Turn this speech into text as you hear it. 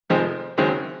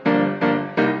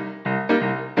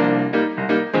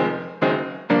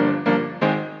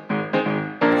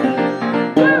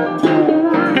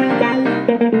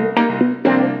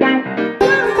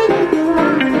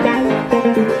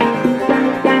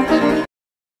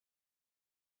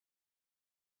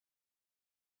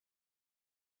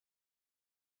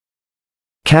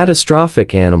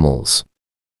Catastrophic animals.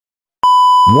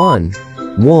 1.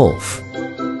 Wolf.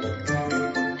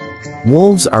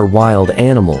 Wolves are wild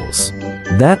animals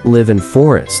that live in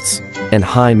forests and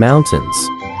high mountains.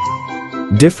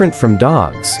 Different from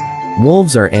dogs,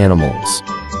 wolves are animals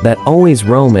that always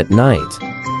roam at night.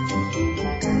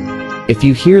 If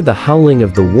you hear the howling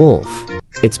of the wolf,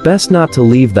 it's best not to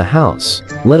leave the house,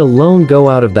 let alone go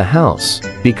out of the house,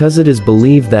 because it is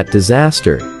believed that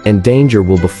disaster and danger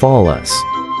will befall us.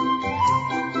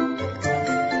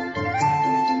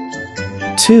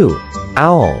 2.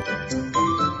 Owl.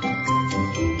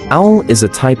 Owl is a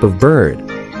type of bird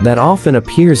that often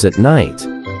appears at night.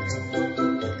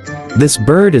 This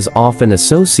bird is often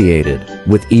associated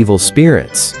with evil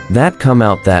spirits that come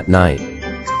out that night.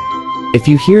 If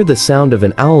you hear the sound of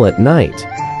an owl at night,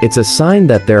 it's a sign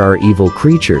that there are evil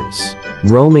creatures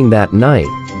roaming that night.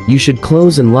 You should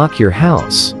close and lock your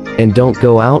house, and don't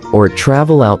go out or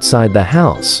travel outside the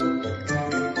house.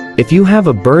 If you have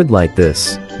a bird like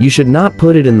this, you should not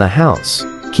put it in the house.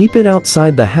 Keep it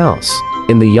outside the house,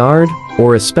 in the yard,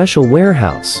 or a special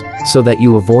warehouse, so that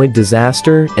you avoid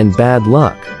disaster and bad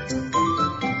luck.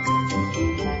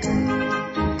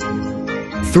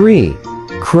 3.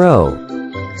 Crow.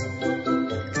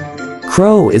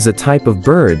 Crow is a type of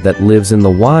bird that lives in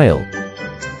the wild.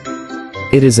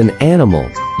 It is an animal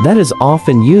that is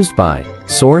often used by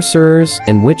sorcerers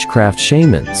and witchcraft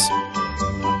shamans.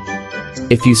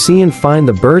 If you see and find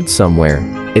the bird somewhere,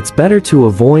 it's better to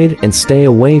avoid and stay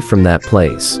away from that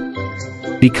place.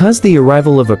 Because the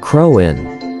arrival of a crow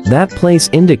in that place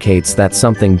indicates that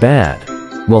something bad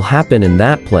will happen in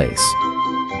that place.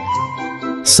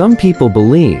 Some people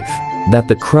believe that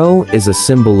the crow is a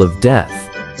symbol of death.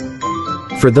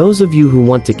 For those of you who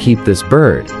want to keep this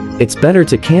bird, it's better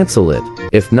to cancel it.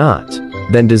 If not,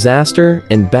 then disaster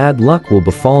and bad luck will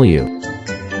befall you.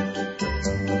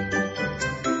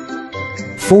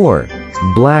 4.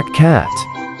 Black cat.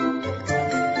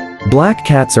 Black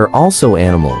cats are also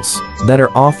animals that are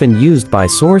often used by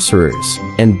sorcerers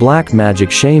and black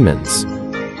magic shamans.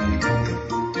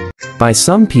 By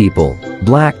some people,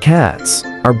 black cats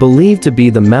are believed to be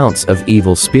the mounts of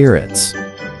evil spirits.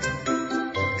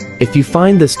 If you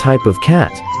find this type of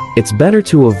cat, it's better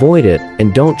to avoid it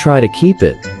and don't try to keep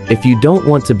it if you don't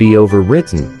want to be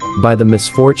overwritten by the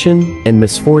misfortune and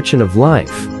misfortune of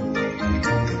life.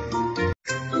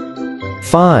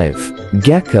 5.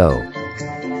 Gecko.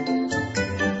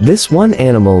 This one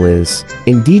animal is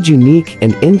indeed unique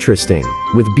and interesting,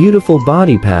 with beautiful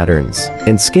body patterns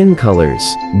and skin colors.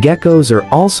 Geckos are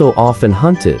also often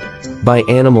hunted by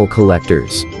animal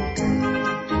collectors.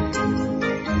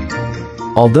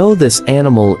 Although this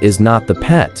animal is not the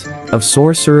pet of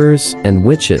sorcerers and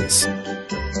witches,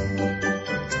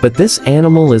 but this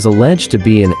animal is alleged to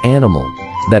be an animal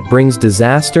that brings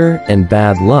disaster and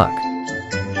bad luck,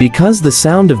 because the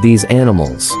sound of these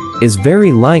animals is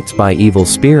very liked by evil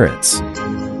spirits.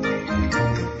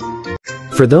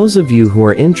 For those of you who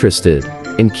are interested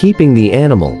in keeping the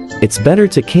animal, it's better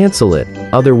to cancel it,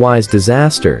 otherwise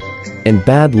disaster and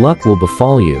bad luck will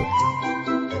befall you.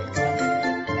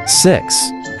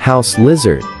 6. House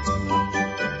lizard.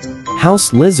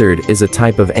 House lizard is a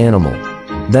type of animal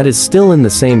that is still in the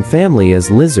same family as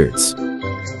lizards.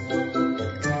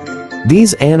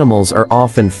 These animals are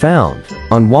often found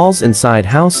on walls inside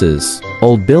houses,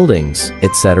 old buildings,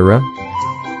 etc.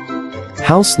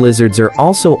 House lizards are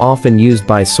also often used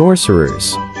by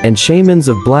sorcerers and shamans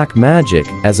of black magic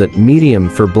as a medium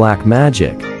for black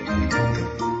magic.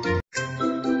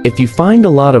 If you find a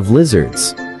lot of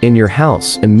lizards in your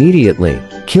house, immediately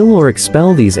kill or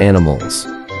expel these animals,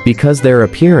 because their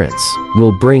appearance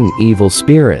will bring evil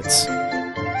spirits.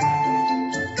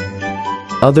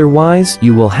 Otherwise,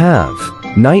 you will have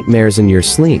nightmares in your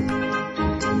sleep.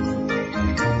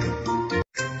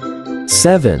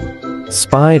 7.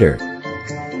 Spider.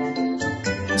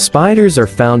 Spiders are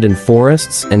found in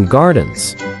forests and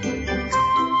gardens.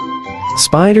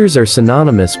 Spiders are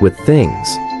synonymous with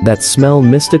things that smell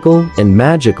mystical and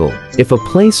magical. If a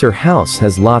place or house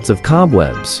has lots of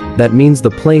cobwebs, that means the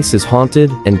place is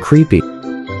haunted and creepy.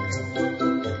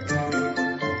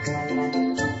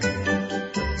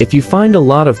 If you find a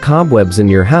lot of cobwebs in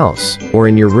your house or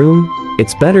in your room,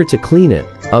 it's better to clean it,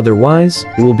 otherwise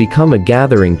it will become a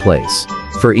gathering place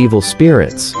for evil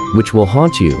spirits, which will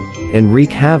haunt you and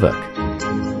wreak havoc.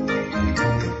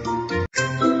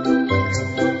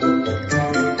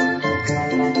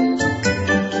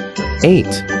 8.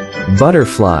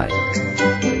 Butterfly.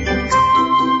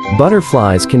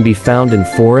 Butterflies can be found in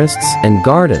forests and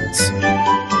gardens.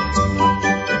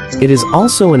 It is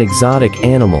also an exotic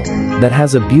animal that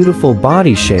has a beautiful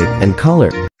body shape and color.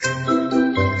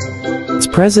 Its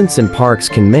presents in parks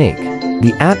can make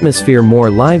the atmosphere more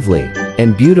lively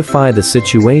and beautify the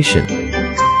situation.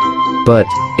 But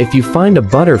if you find a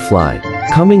butterfly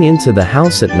coming into the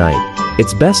house at night,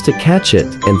 it's best to catch it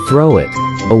and throw it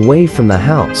away from the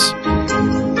house.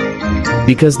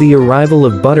 Because the arrival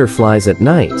of butterflies at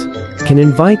night can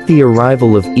invite the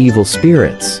arrival of evil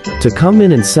spirits to come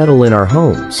in and settle in our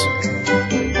homes.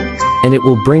 And it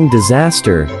will bring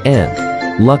disaster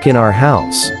and luck in our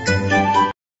house.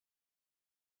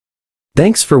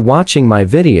 Thanks for watching my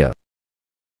video.